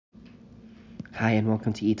Hi, and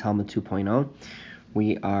welcome to eTalmud 2.0.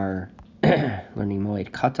 We are learning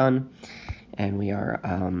Moed Katan, and we are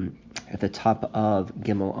at the top of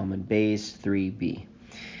Gimel Amud Beis 3b.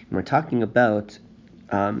 And we're talking about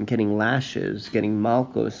getting lashes, getting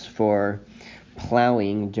malchus for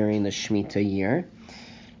plowing during the Shemitah year.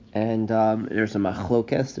 And there's a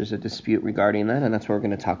machlokes, there's a dispute regarding that, and that's what we're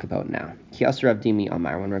going to talk about now. Kias Rav Dimi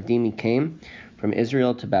Amar, when Rav Dimi came from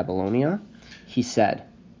Israel to Babylonia, he said,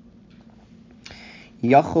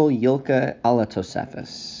 Yachol Yilka ala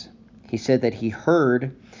Tosefes. He said that he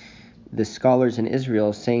heard the scholars in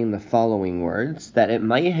Israel saying the following words, that it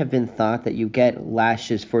might have been thought that you get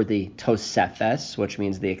lashes for the Tosefes, which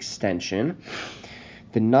means the extension,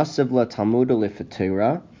 the Nasiv la Talmud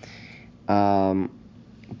Lifatira,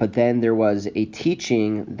 but then there was a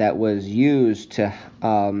teaching that was used to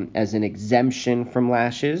as an exemption from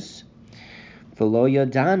lashes. V'lo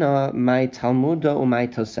yadana my Talmuda umay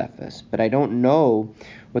Tosefes. But I don't know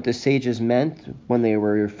what the sages meant when they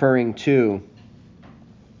were referring to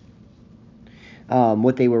and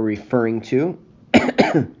what the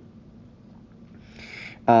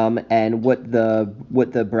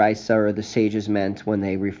Brisa or the sages meant when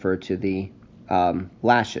they referred to the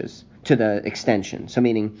lashes, to the extension. So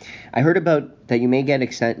meaning, I heard about that you may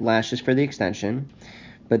get lashes for the extension,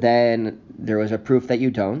 but then there was a proof that you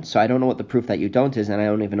don't. So I don't know what the proof that you don't is, and I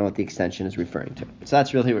don't even know what the extension is referring to. So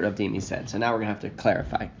that's really what Rav Dimi said. So now we're going to have to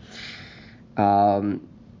clarify.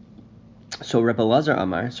 So Rebbe Lazar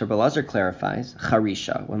Amar, so Rebbe Lazar clarifies,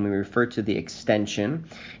 Charisha, when we refer to the extension,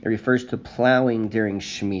 it refers to plowing during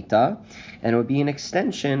Shemitah, and it would be an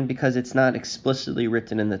extension because it's not explicitly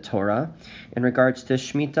written in the Torah. In regards to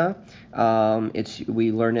Shemitah,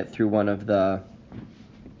 we learn it through one of the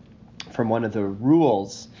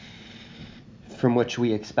rules from which we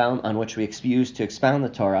use to expound the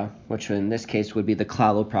Torah, which in this case would be the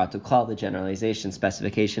klal u'prat u'klal, the generalization,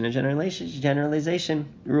 specification, and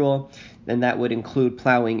generalization rule, and that would include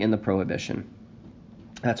plowing in the prohibition.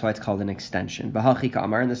 That's why it's called an extension. B'hachik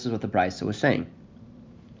amar, and this is what the Brisa was saying.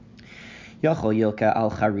 Yachol yilka al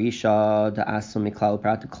charisha da'asum miklal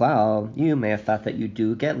u'prat u'klal. You may have thought that you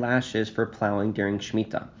do get lashes for plowing during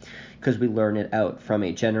Shemitah, because we learn it out from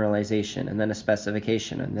a generalization and then a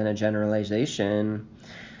specification and then a generalization.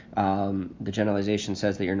 The generalization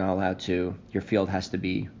says that you're not allowed to, your field has to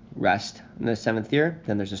be rest in the 7th year.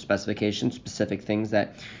 Then there's a specification, specific things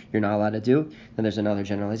that you're not allowed to do. Then there's another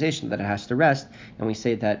generalization that it has to rest. And we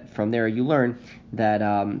say that from there you learn that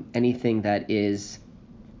anything that is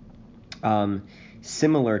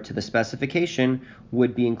similar to the specification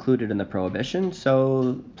would be included in the prohibition.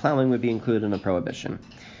 So plowing would be included in the prohibition.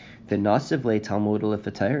 The Nasiv le Talmud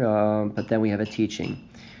Lifatira, but then we have a teaching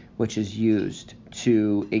which is used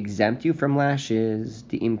to exempt you from lashes,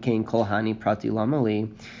 the imkein kolhani prati lamali,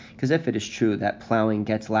 because if it is true that plowing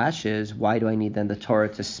gets lashes, why do I need then the Torah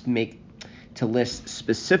to list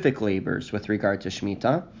specific labors with regard to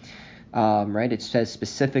Shemitah? Right? It says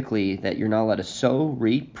specifically that you're not allowed to sow,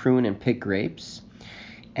 reap, prune, and pick grapes,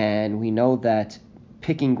 and we know that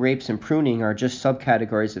picking grapes and pruning are just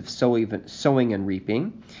subcategories of sowing and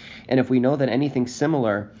reaping. And if we know that anything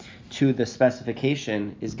similar to the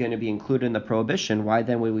specification is going to be included in the prohibition, why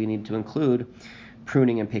then would we need to include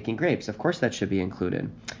pruning and picking grapes? Of course that should be included.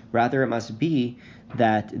 Rather, it must be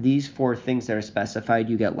that these 4 things that are specified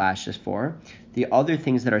you get lashes for. The other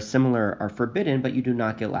things that are similar are forbidden, but you do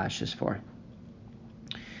not get lashes for.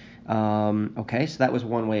 Okay, so that was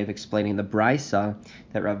one way of explaining the Brisa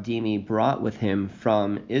that Rav Dimi brought with him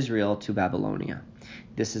from Israel to Babylonia.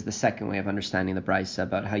 This is the second way of understanding the Brisa,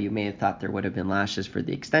 about how you may have thought there would have been lashes for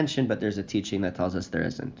the extension, but there's a teaching that tells us there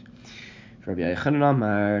isn't. Rabbi Yochanan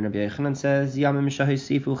Amar, Rabbi Yochanan says, Yamim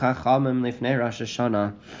shahisifu chachamim lifnei Rosh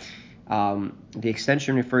Hashanah. The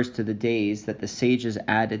extension refers to the days that the sages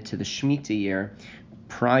added to the Shemitah year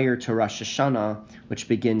prior to Rosh Hashanah, which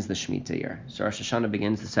begins the Shemitah year. So Rosh Hashanah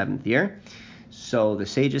begins the 7th year. So the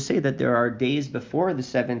sages say that there are days before the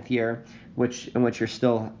 7th year in which you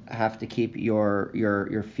still have to keep your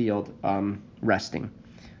field resting.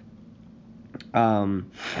 So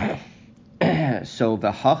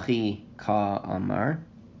v'hachi ka amar,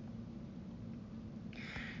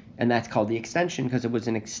 and that's called the extension because it was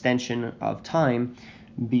an extension of time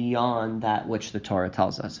beyond that which the Torah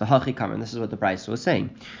tells us. V'hachi ka amar, and this is what the Brisa was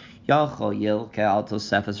saying. Yachol yilke al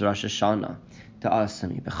tosefes Rosh Hashanah. So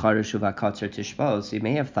you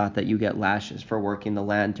may have thought that you get lashes for working the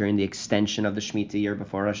land during the extension of the Shemitah year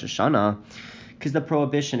before Rosh Hashanah, because the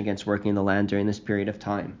prohibition against working the land during this period of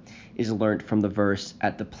time is learnt from the verse,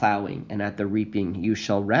 at the plowing and at the reaping you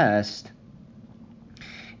shall rest.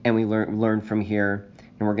 And we learn from here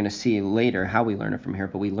and we're going to see later how we learn it from here,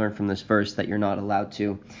 but we learn from this verse that you're not allowed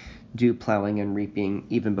to do plowing and reaping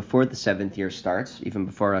even before the 7th year starts, even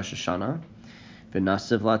before Rosh Hashanah. And then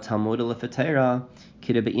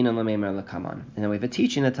we have a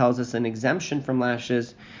teaching that tells us an exemption from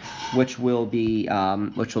lashes, which will be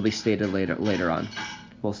stated later on.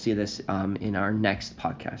 We'll see this in our next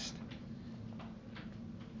podcast.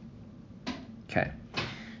 Okay.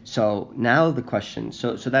 So now the question.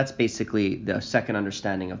 So that's basically the second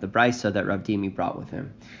understanding of the brisa that Rav Dimi brought with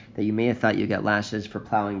him. That you may have thought you get lashes for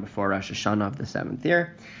plowing before Rosh Hashanah of the 7th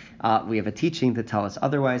year. We have a teaching to tell us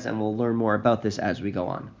otherwise, and we'll learn more about this as we go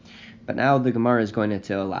on. But now the Gemara is going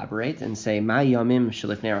to elaborate and say, Ma yamim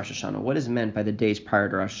shelifnei Rosh Hashanah. What is meant by the days prior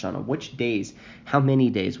to Rosh Hashanah? Which days? How many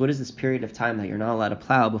days? What is this period of time that you're not allowed to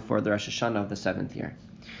plow before the Rosh Hashanah of the 7th year?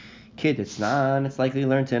 Kid, it's likely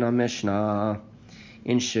learned in a Mishnah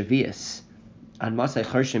in Shavias. On Masay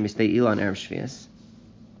Choshim Bistei Ilan Erev Shavias.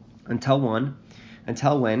 Until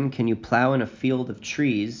when can you plow in a field of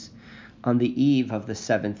trees on the eve of the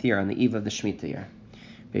 7th year, on the eve of the Shemitah year?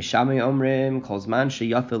 Beishamai Omrim Kol Zman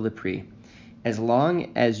Sheyafel Lipri. As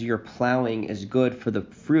long as your plowing is good for the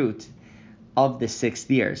fruit of the 6th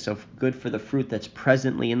year, so good for the fruit that's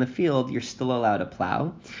presently in the field, you're still allowed to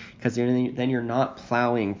plow, because then you're not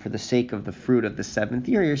plowing for the sake of the fruit of the 7th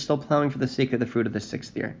year, you're still plowing for the sake of the fruit of the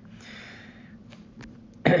 6th year.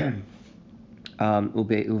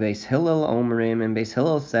 Uveis Hillel Omrim, and Beis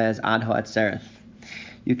Hillel says Ad Ha'atzereth.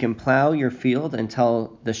 You can plow your field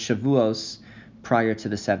until the Shavuos prior to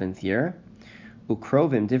the 7th year.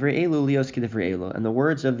 Ukrovim divrei elu lios kedivrei elu, and the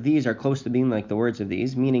words of these are close to being like the words of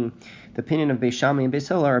these, meaning the opinion of Beis Shammai and Beis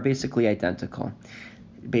Hillel are basically identical.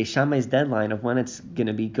 Beis Shammai's deadline of when it's going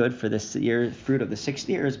to be good for this year, fruit of the 6th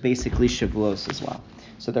year, is basically Shavuos as well.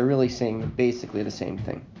 So they're really saying basically the same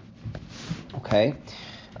thing. Okay,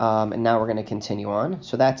 and now we're going to continue on.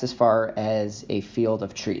 So that's as far as a field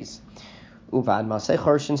of trees. Uvad Masei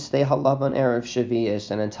Chorshin stay halavan erev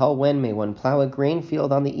Shavias, and until when may one plow a grain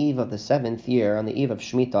field on the eve of the 7th year, on the eve of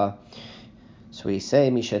Shemitah? So we say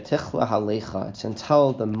Mishatichla Halecha. It's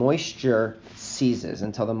until the moisture ceases,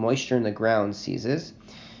 until the moisture in the ground ceases,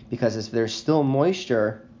 because if there's still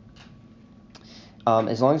moisture,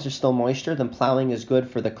 as long as there's still moisture, then plowing is good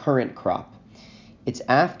for the current crop. It's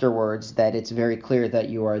afterwards that it's very clear that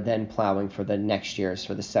you are then plowing for the next year's,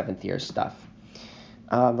 for the 7th year's stuff.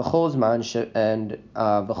 V'chol zman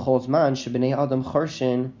shebnei adam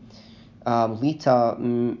chorshin lita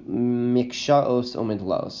mikshaos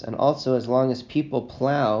umidlos, and also as long as people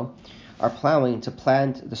are plowing to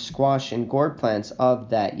plant the squash and gourd plants of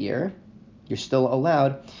that year, you're still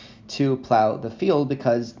allowed to plow the field,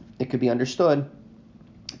 because it could be understood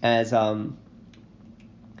as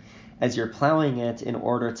you're plowing it in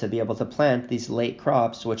order to be able to plant these late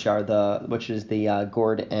crops, which is the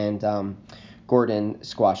gourd and Gordon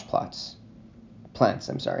squash plants.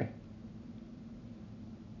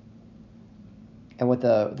 And what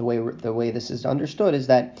the way this is understood is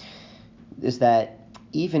that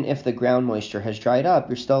even if the ground moisture has dried up,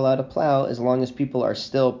 you're still allowed to plow as long as people are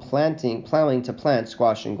still plowing to plant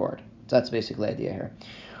squash and gourd. So that's basically the idea here.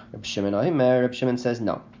 Reb Shimon says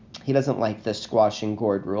no. He doesn't like the squash and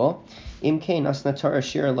gourd rule. Because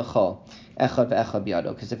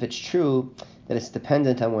if it's true that it's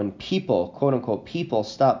dependent on when people, quote unquote, people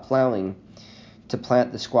stop plowing to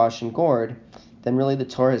plant the squash and gourd, then really the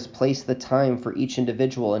Torah has placed the time for each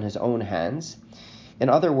individual in his own hands. In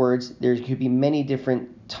other words, there could be many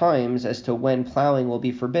different times as to when plowing will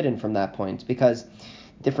be forbidden from that point, because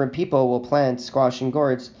different people will plant squash and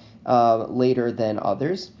gourds later than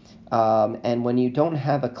others. And when you don't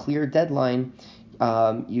have a clear deadline,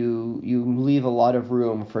 you leave a lot of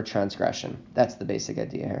room for transgression. That's the basic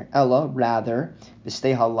idea here. Ella, rather,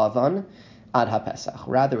 b'stei halavan ad ha-Pesach.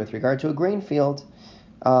 Rather, with regard to a grain field,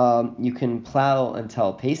 you can plow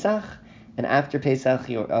until Pesach, and after Pesach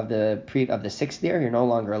of the 6th year, you're no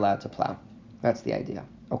longer allowed to plow. That's the idea.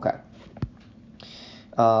 Okay.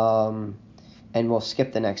 And we'll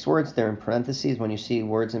skip the next words. They're in parentheses. When you see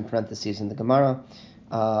words in parentheses in the Gemara,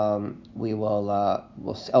 we will it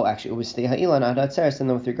was stay ha'ilan ad hatzeres, and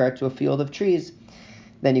then with regard to a field of trees,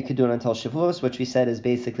 then you could do it until Shavuos, which we said is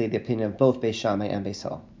basically the opinion of both Beis Shammai and Beis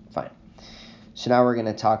Hillel. Fine. So now we're going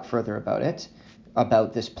to talk further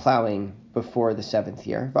about this plowing before the 7th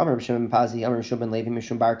year. Amar Reb Shimon ben Pazi, Amar Reb Shimon ben Levi,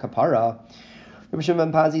 Mishum bar kapara. Reb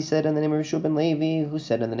Shimon ben Pazi said in the name of Reb Shimon ben Levi, who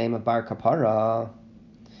said in the name of bar kapara,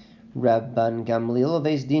 Rabban Gamliel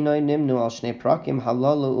veis dinoi nimnu al shnei prakim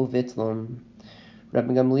halalu uvitlum.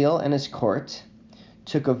 Rabban Gamliel and his court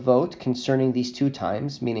took a vote concerning these 2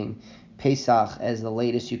 times, meaning Pesach as the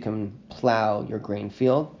latest you can plow your grain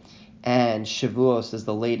field, and Shavuos is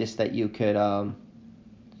the latest that you could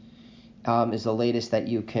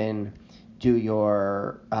do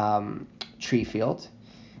your tree field.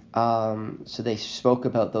 So they spoke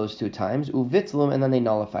about those 2 times, uvitlum, and then they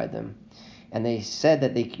nullified them, and they said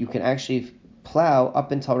that you can actually plow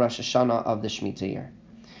up until Rosh Hashanah of the Shemitah year.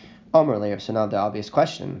 Omer Leir. So now the obvious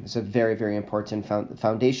question. It's a very, very important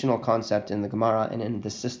foundational concept in the Gemara and in the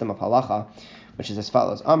system of halacha, which is as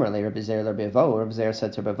follows. Omer Leir, Rabbi Zeir Rabbi Avo. Rabbi Zeir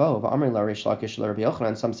said to Rabbi Avo, Omer Leir, Reish Lakish Rabbi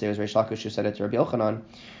Yochanan. Some say it was Reish Lakish who said it to Rabbi Yochanan.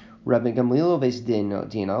 Rabbi Gamliel Beis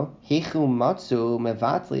Dino, Hichu Matzu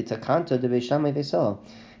Mevatli Takanto de Beis Shammai Beis Hillel.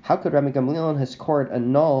 How could Rabbi Gamliel and his court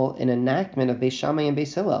annul an enactment of Beis Shammai and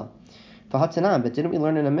Beis Hillel? V'hatanan, but didn't we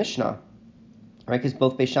learn in a Mishnah? Right, because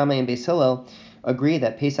both Beis Shammai and Beis Hillel agree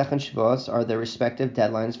that Pesach and Shavuos are the respective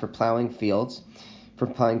deadlines for plowing fields, for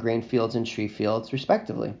plowing grain fields and tree fields,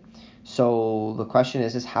 respectively. So the question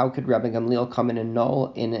is how could Rabbi Gamliel come and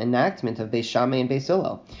annul an enactment of Beis Shammai and Beis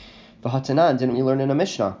Hillel? V'hatanan, didn't we learn in a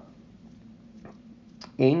Mishnah?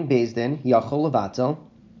 Ein Bezdin Yachol Levatel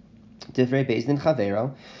Divrei Bezdin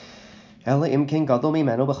Chavero Ela Imken Gadol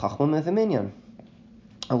Mimenu B'Chachma Me'Minyan.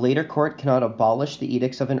 A later court cannot abolish the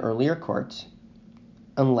edicts of an earlier court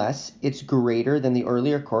unless it's greater than the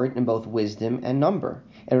earlier court in both wisdom and number.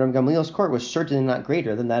 And Rabbi Gamliel's court was certainly not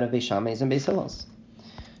greater than that of Beis Shammai's and Beis Hillel's.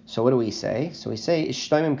 So what do we say? So we say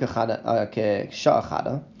Ishtaimim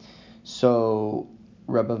Kesha'achada. So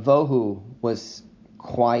Rabbi Vohu was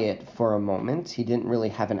quiet for a moment. He didn't really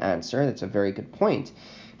have an answer. That's a very good point.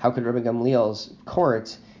 How could Rabbi Gamliel's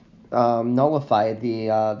court nullify the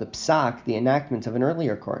psak, the enactment of an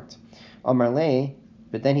earlier court? Amar lei,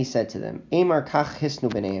 but then he said to them, Eimar kach hisnu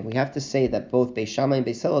b'neihem. We have to say that both Beis Shammai and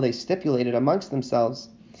Beis Hillel, they stipulated amongst themselves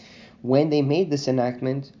when they made this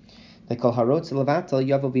enactment, they call harotz levatel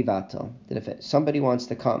yavo bivatel, that if somebody wants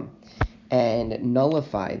to come and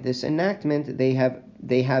nullify this enactment, they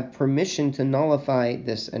have permission to nullify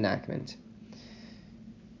this enactment.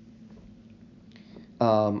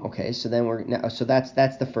 Okay, so then so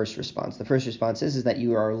that's the first response. The first response is that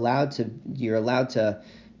you're allowed to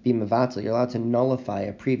be mevatel, you're allowed to nullify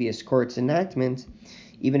a previous court's enactment,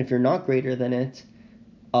 even if you're not greater than it,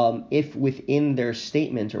 if within their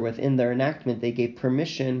statement or within their enactment they gave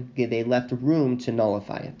permission, they left room to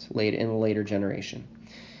nullify it in a later generation.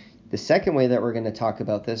 The second way that we're going to talk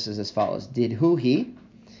about this is as follows.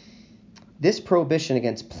 This prohibition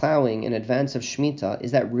against plowing in advance of Shemitah,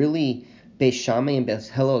 is that really Beis Shammai and Beis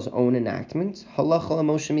Hillel's own enactment? Halacha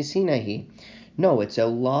Moshe Misinahi. No, it's a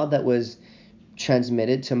law that was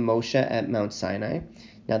transmitted to Moshe at Mount Sinai.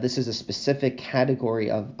 Now, this is a specific category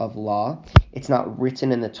of law. It's not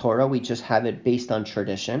written in the Torah. We just have it based on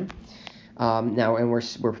tradition. And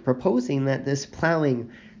we're proposing that this plowing,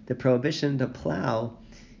 the prohibition to plow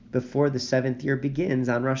before the 7th year begins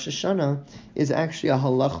on Rosh Hashanah, is actually a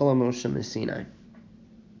halacha Moshe Misinahi.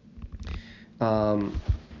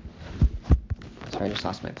 Sorry, I just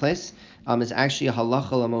lost my place. Is actually a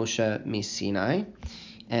halacha Moshe Misinahi.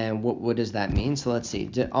 And what does that mean? So let's see.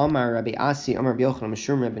 Amar Rabbi Asi, Amar Rabbi Yochanan,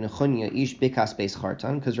 Mishum Rabbi Nechunya, Ish Bikas Beis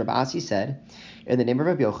Chartan, because Rabbi Asi said, in the name of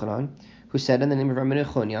Rabbi Yochanan, who said in the name of Rabbi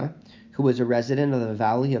Nechunya, who was a resident of the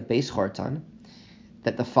valley of Beis Chartan,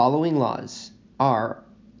 that the following laws are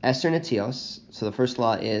Eser Netios. So the first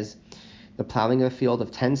law is the plowing of a field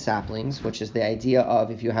of 10 saplings, which is the idea of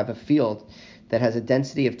if you have a field that has a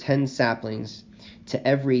density of 10 saplings to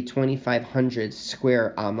every 2,500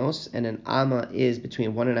 square amos, and an amma is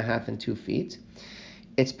between 1.5 and 2 feet.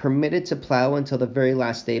 It's permitted to plow until the very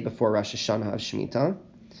last day before Rosh Hashanah of Shemitah.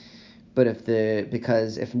 But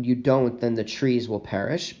because if you don't, then the trees will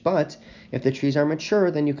perish. But if the trees are mature,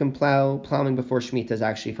 then you can plow. Plowing before Shemitah is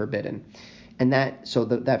actually forbidden. And that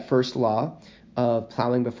first law of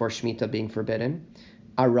plowing before Shemitah being forbidden,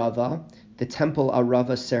 Arava, the temple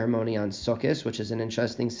Arava ceremony on Sukkot, which is an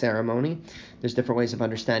interesting ceremony. There's different ways of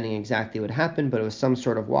understanding exactly what happened, but it was some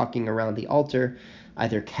sort of walking around the altar,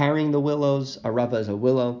 either carrying the willows. Arava is a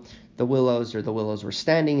willow. The willows were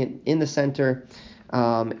standing in the center.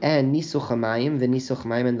 And Nisuch HaMayim, the Nisuch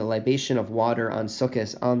HaMayim, and the libation of water on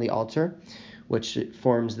Sukkot on the altar, which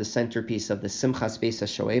forms the centerpiece of the Simchas Beis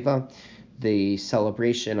HaShoeva, the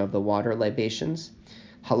celebration of the water libations.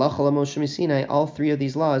 Halacha Moshe Misinai, all 3 of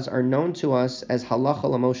these laws are known to us as Halacha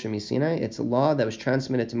Moshe Misinai. It's a law that was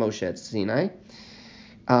transmitted to Moshe at Sinai.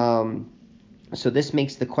 So this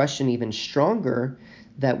makes the question even stronger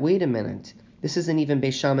that, wait a minute, this isn't even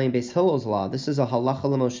Beis Shammai and Beis Hillel's law. This is a Halacha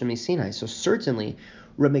Moshe Misinai. So certainly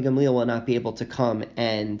Rabbi Gamliel will not be able to come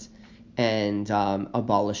and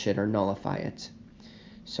abolish it or nullify it.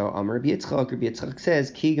 So Rabbi Yitzchak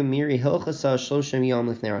says, Ki Gemiri Hilchasa Shloshim Yom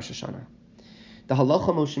Lifnei Rosh Hashanah. The halacha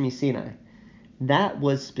Moshe Sinai, that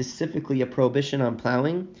was specifically a prohibition on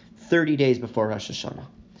plowing 30 days before Rosh Hashanah.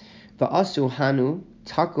 Va'asu hanu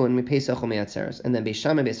takun mipesach u'me'atzeres. And then Beis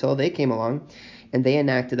Shammai and Beis Hillel, they came along and they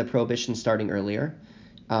enacted the prohibition starting earlier,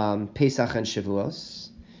 Pesach and Shavuos.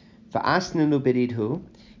 Va'asnunu b'didhu,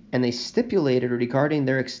 and they stipulated regarding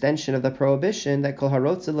their extension of the prohibition that kol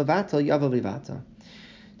harotze levatel yavo levatel,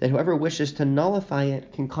 that whoever wishes to nullify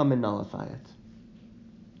it can come and nullify it.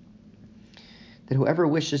 That whoever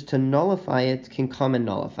wishes to nullify it can come and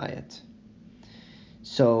nullify it.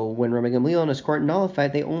 So when Rabbi Gamliel and his court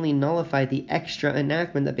nullified, they only nullified the extra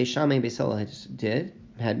enactment that Beis Shammai and Beis Hillel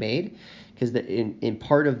had made, because in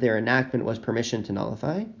part of their enactment was permission to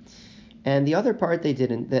nullify, and the other part they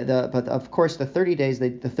didn't. But of course, the 30 days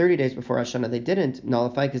before Rosh Hashanah, they didn't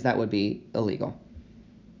nullify because that would be illegal.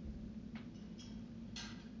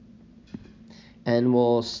 And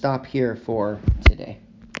we'll stop here for today.